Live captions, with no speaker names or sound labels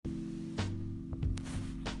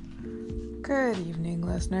Good evening,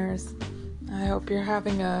 listeners. I hope you're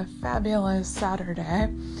having a fabulous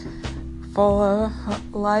Saturday, full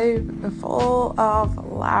of life, full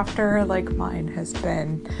of laughter like mine has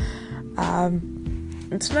been.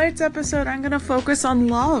 In tonight's episode, I'm going to focus on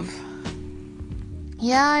love.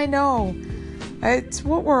 Yeah, I know. It's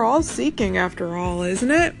what we're all seeking after all,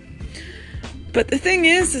 isn't it? But the thing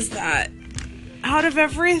is that out of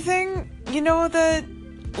everything, you know that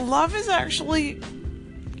love is actually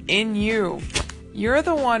in you. You're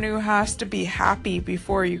the one who has to be happy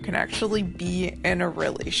before you can actually be in a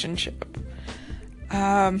relationship.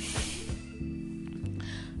 I'm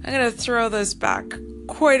going to throw this back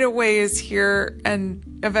quite a ways here and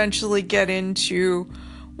eventually get into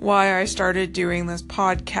why I started doing this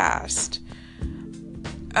podcast.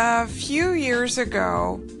 A few years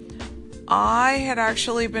ago, I had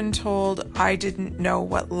actually been told I didn't know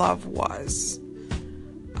what love was.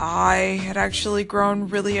 I had actually grown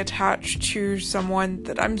really attached to someone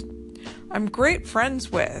that I'm great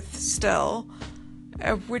friends with still,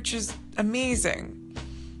 which is amazing.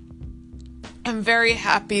 I'm very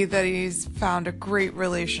happy that he's found a great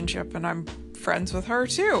relationship and I'm friends with her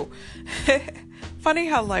too. Funny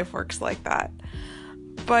how life works like that.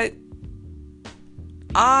 But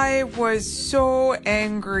I was so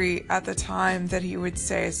angry at the time that he would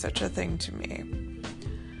say such a thing to me.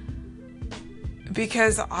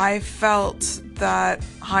 Because I felt that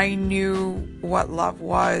I knew what love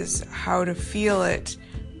was, how to feel it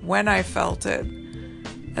when I felt it.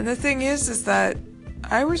 And the thing is that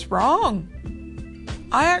I was wrong.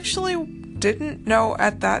 I actually didn't know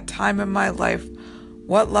at that time in my life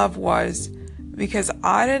what love was because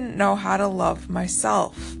I didn't know how to love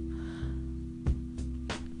myself.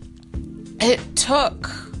 It took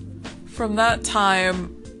from that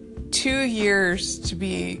time 2 years to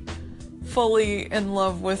be fully in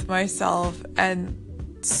love with myself and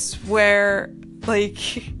swear,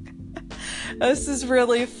 this is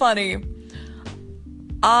really funny.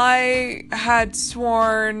 I had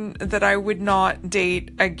sworn that I would not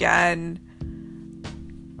date again,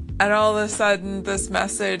 and all of a sudden this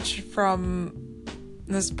message from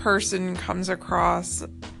this person comes across,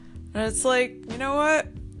 and it's like, you know what?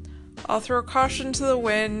 I'll throw caution to the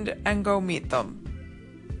wind and go meet them.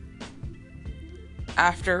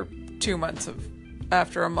 After a month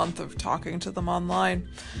of talking to them online.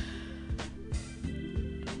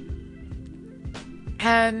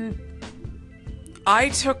 And I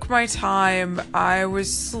took my time. I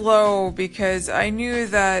was slow because I knew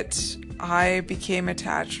that I became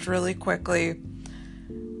attached really quickly,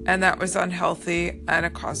 and that was unhealthy and a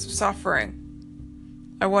cause of suffering.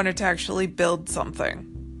 I wanted to actually build something.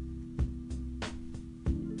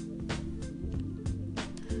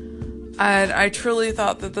 And I truly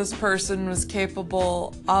thought that this person was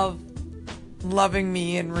capable of loving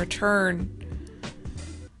me in return.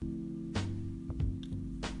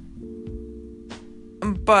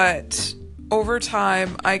 But over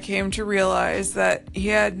time, I came to realize that he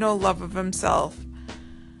had no love of himself.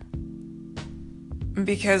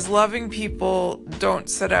 Because loving people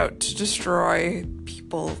don't set out to destroy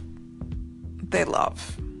people they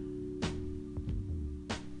love.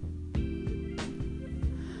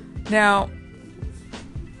 Now,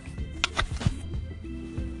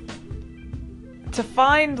 to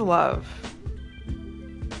find love,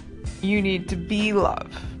 you need to be love.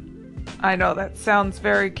 I know that sounds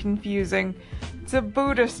very confusing. It's a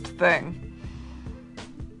Buddhist thing.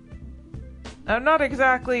 I'm not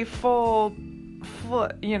exactly full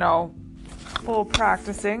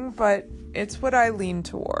practicing, but it's what I lean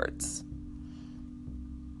towards.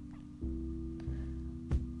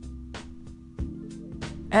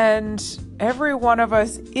 And every one of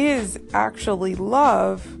us is actually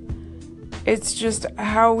love. It's just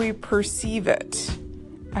how we perceive it,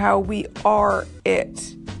 how we are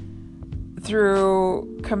it,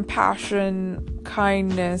 through compassion,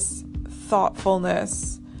 kindness,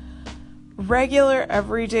 thoughtfulness, regular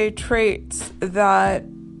everyday traits that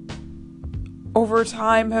over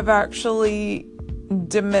time have actually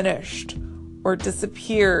diminished or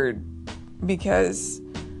disappeared because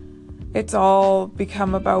it's all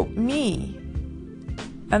become about me.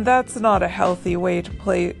 And that's not a healthy way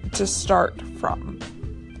to start from.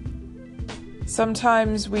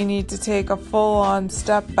 Sometimes we need to take a full-on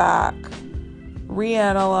step back,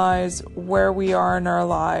 reanalyze where we are in our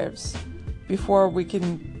lives before we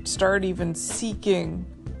can start even seeking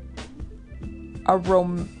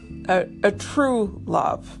a true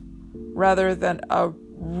love rather than a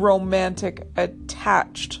romantic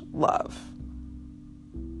attached love.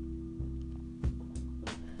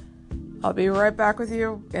 I'll be right back with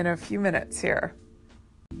you in a few minutes here.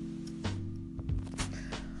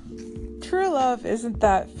 Truly true love isn't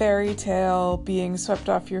that fairy tale being swept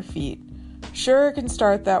off your feet. Sure, it can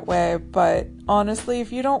start that way, but honestly,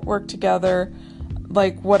 if you don't work together,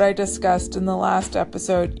 like what I discussed in the last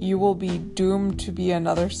episode, you will be doomed to be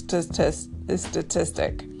another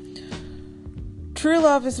statistic. True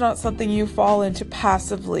love is not something you fall into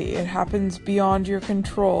passively. It happens beyond your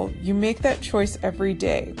control. You make that choice every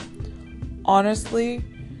day. Honestly,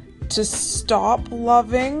 to stop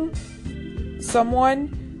loving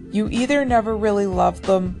someone, you either never really loved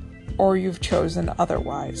them or you've chosen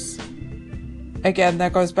otherwise. Again,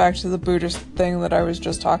 that goes back to the Buddhist thing that I was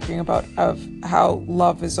just talking about, of how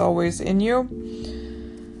love is always in you.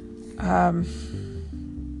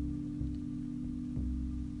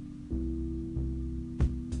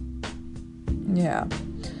 Yeah.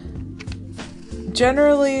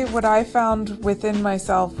 Generally, what I found within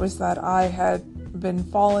myself was that I had been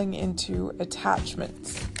falling into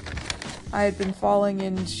attachments. I had been falling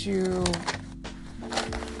into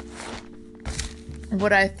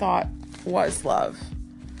what I thought was love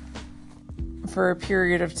for a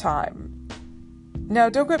period of time. Now,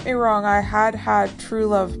 don't get me wrong, I had true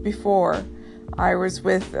love before. I was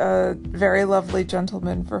with a very lovely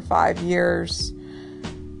gentleman for 5 years,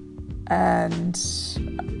 and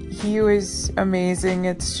he was amazing.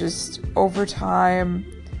 It's just over time,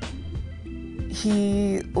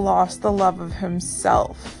 he lost the love of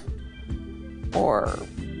himself,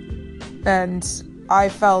 and I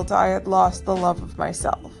felt I had lost the love of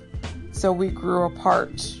myself. So we grew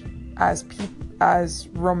apart as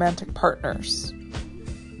romantic partners.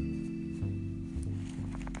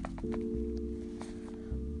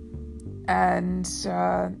 And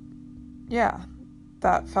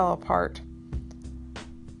that fell apart.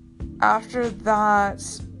 After that,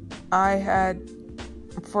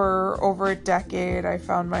 for over a decade, I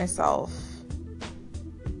found myself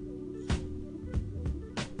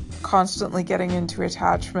constantly getting into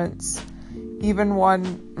attachments, even one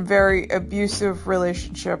very abusive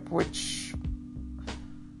relationship, which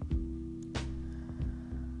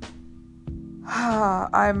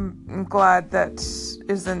I'm glad that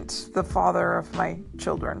isn't the father of my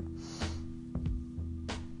children.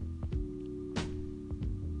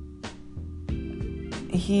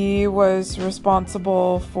 He was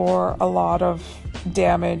responsible for a lot of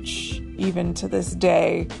damage, even to this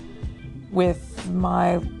day, with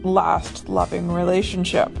my last loving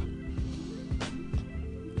relationship.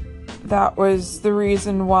 That was the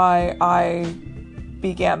reason why I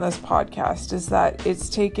began this podcast, is that it's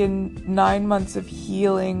taken 9 months of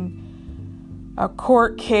healing, a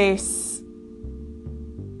court case,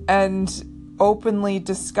 and openly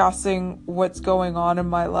discussing what's going on in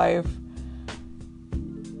my life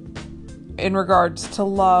in regards to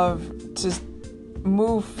love, to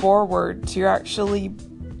move forward, to actually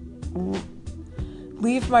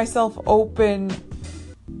leave myself open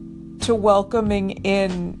to welcoming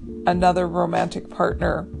in another romantic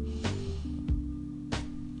partner.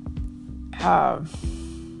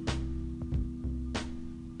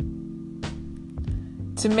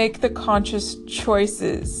 To make the conscious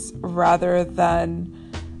choices rather than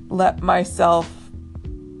let myself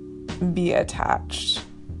be attached.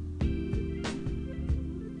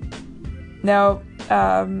 Now,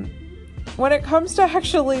 when it comes to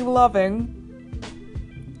actually loving,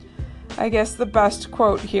 I guess the best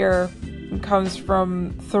quote here comes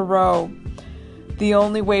from Thoreau. The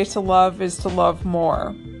only way to love is to love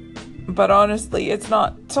more. But honestly, it's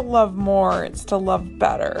not to love more, it's to love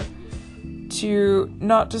better. To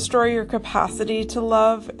not destroy your capacity to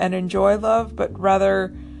love and enjoy love, but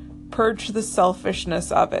rather purge the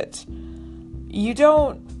selfishness of it. You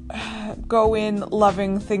don't go in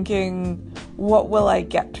loving thinking, what will I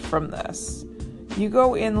get from this? You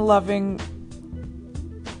go in loving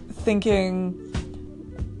thinking,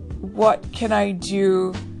 what can I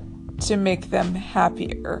do to make them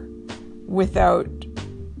happier without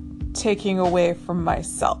taking away from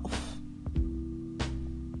myself?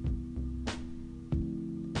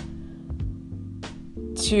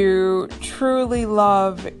 To truly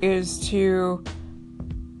love is to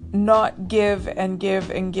not give and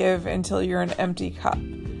give and give until you're an empty cup.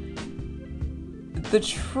 The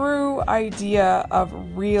true idea of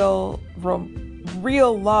real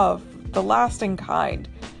love, the lasting kind,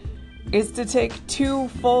 is to take 2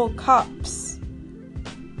 full cups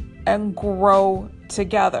and grow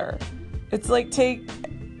together. It's like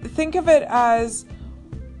think of it as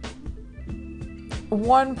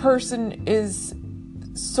one person is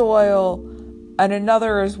soil and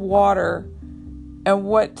another is water, and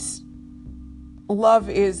what love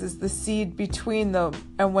is the seed between them,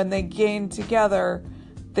 and when they gain together,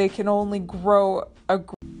 they can only grow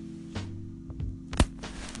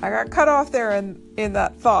I got cut off there in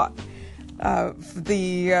that thought of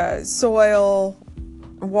the soil,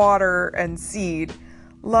 water, and seed.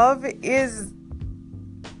 Love is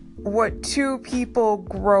what two people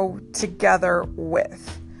grow together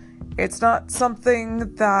with. It's not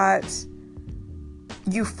something that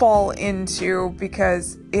you fall into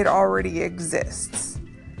because it already exists.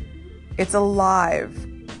 It's alive.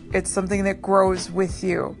 It's something that grows with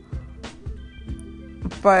you.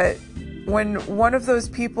 But when one of those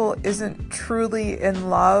people isn't truly in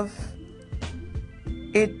love,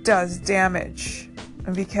 it does damage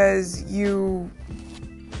because you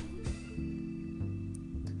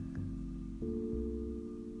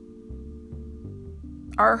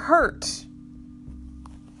are hurt.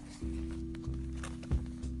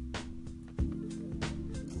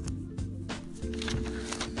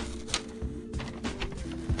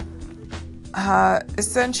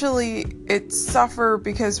 Essentially, it's suffer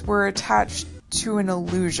because we're attached to an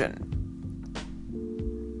illusion.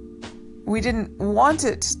 We didn't want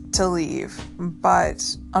it to leave,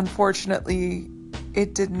 but unfortunately,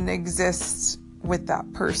 it didn't exist with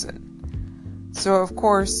that person. So, of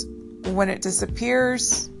course, when it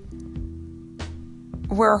disappears,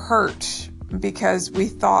 we're hurt because we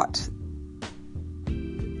thought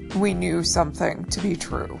we knew something to be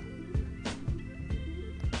true.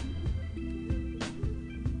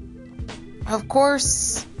 Of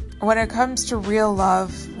course, when it comes to real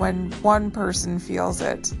love, when one person feels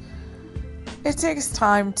it, it takes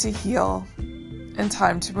time to heal and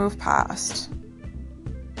time to move past.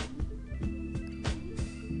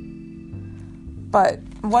 But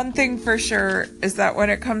one thing for sure is that when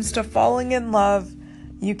it comes to falling in love,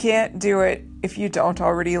 you can't do it if you don't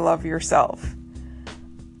already love yourself.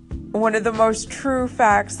 One of the most true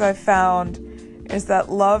facts I've found is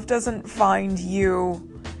that love doesn't find you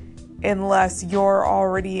unless you're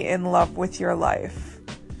already in love with your life.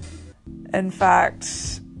 In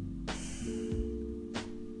fact,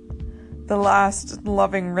 the last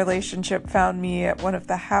loving relationship found me at one of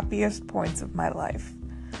the happiest points of my life.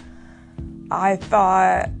 I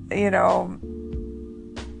thought,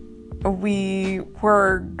 we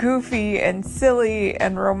were goofy and silly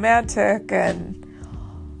and romantic and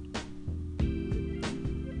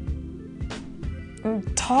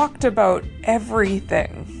talked about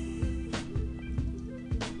everything.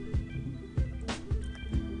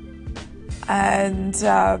 And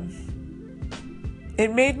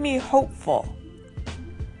it made me hopeful.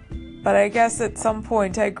 But I guess at some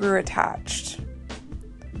point I grew attached.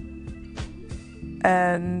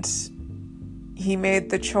 And he made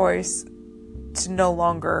the choice to no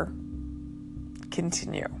longer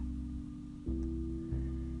continue.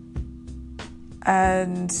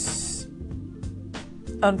 And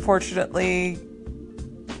unfortunately,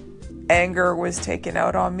 anger was taken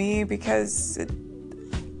out on me because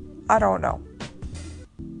I don't know.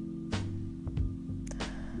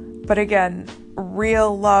 But again,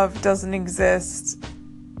 real love doesn't exist.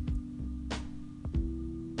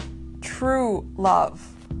 True love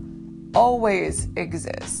always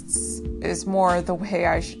exists, is more the way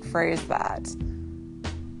I should phrase that.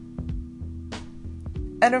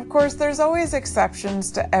 And of course, there's always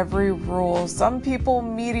exceptions to every rule. Some people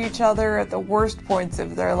meet each other at the worst points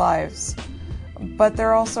of their lives, but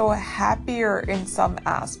they're also happier in some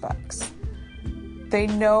aspects. They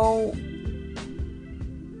know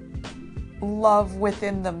love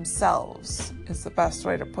within themselves is the best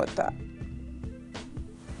way to put that.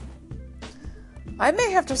 I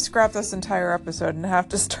may have to scrap this entire episode and have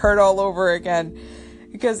to start all over again,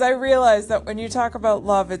 because I realize that when you talk about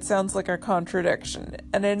love, it sounds like a contradiction.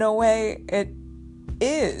 And in a way, it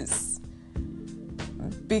is.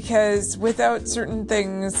 Because without certain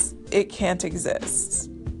things, it can't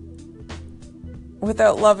exist.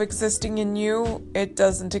 Without love existing in you, it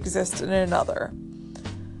doesn't exist in another.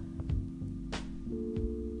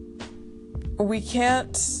 We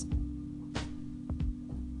can't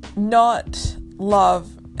not love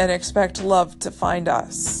and expect love to find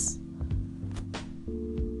us.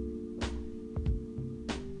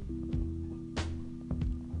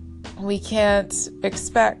 We can't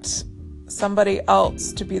expect somebody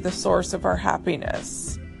else to be the source of our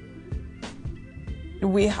happiness.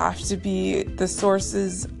 We have to be the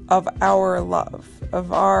sources of our love,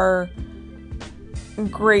 of our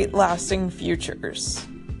great lasting futures.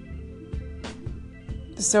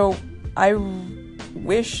 So I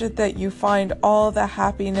wish that you find all the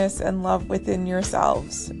happiness and love within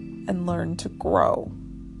yourselves and learn to grow.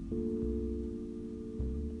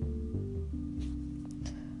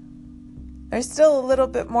 There's still a little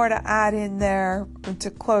bit more to add in there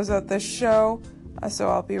to close out this show, so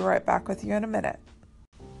I'll be right back with you in a minute.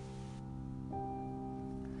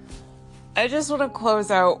 I just want to close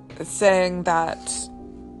out saying that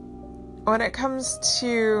when it comes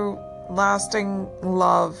to lasting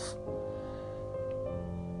love,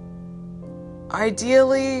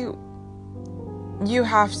 ideally, you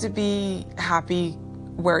have to be happy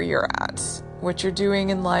where you're at, what you're doing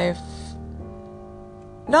in life.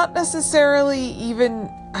 Not necessarily even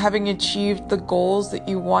having achieved the goals that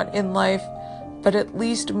you want in life, but at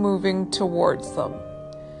least moving towards them.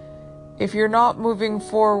 If you're not moving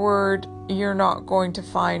forward, you're not going to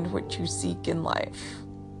find what you seek in life.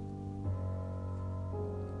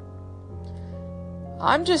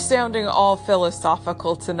 I'm just sounding all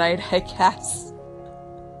philosophical tonight, I guess.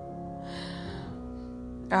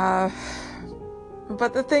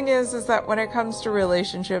 But the thing is that when it comes to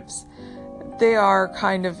relationships, they are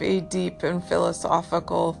kind of a deep and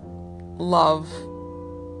philosophical love.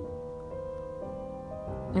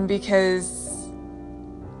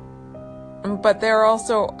 But they're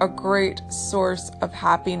also a great source of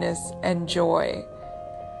happiness and joy.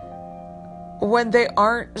 When they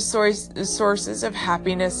aren't sources of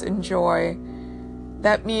happiness and joy,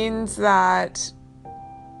 that means that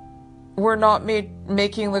we're not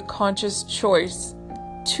making the conscious choice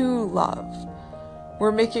to love.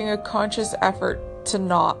 We're making a conscious effort to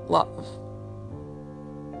not love.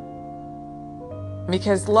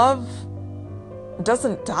 Because love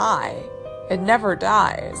doesn't die. It never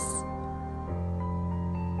dies.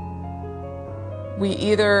 We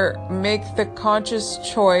either make the conscious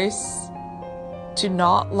choice to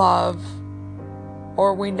not love,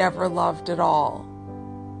 or we never loved at all.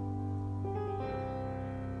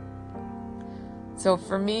 So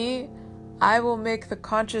for me, I will make the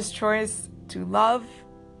conscious choice to love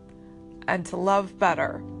and to love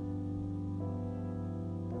better.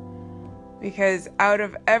 Because out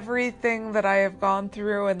of everything that I have gone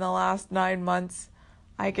through in the last 9 months,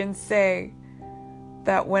 I can say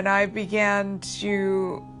that when I began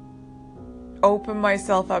to open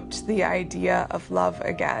myself up to the idea of love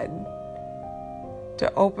again,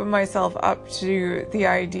 to open myself up to the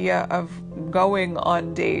idea of going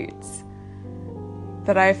on dates,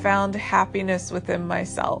 that I found happiness within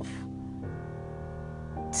myself.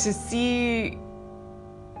 To see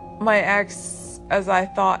my ex, as I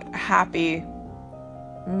thought, happy,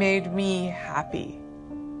 made me happy.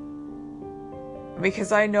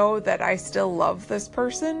 Because I know that I still love this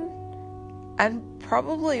person, and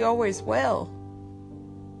probably always will.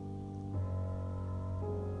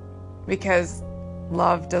 Because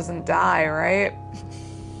love doesn't die, right?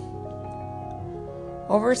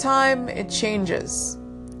 Over time, it changes,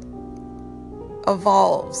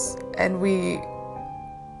 evolves, and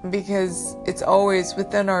because it's always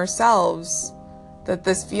within ourselves that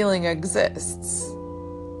this feeling exists.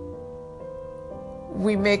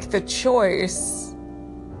 We make the choice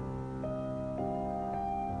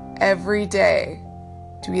every day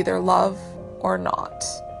to either love or not.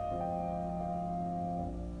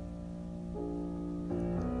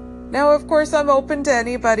 Now, of course, I'm open to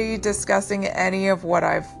anybody discussing any of what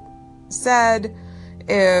I've said.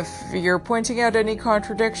 If you're pointing out any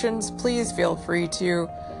contradictions, please feel free to,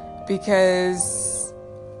 because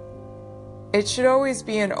it should always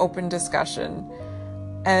be an open discussion.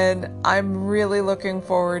 And I'm really looking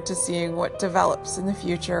forward to seeing what develops in the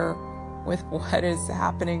future with what is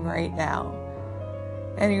happening right now.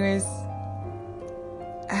 Anyways,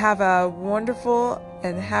 have a wonderful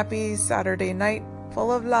and happy Saturday night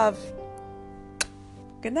full of love.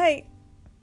 Good night.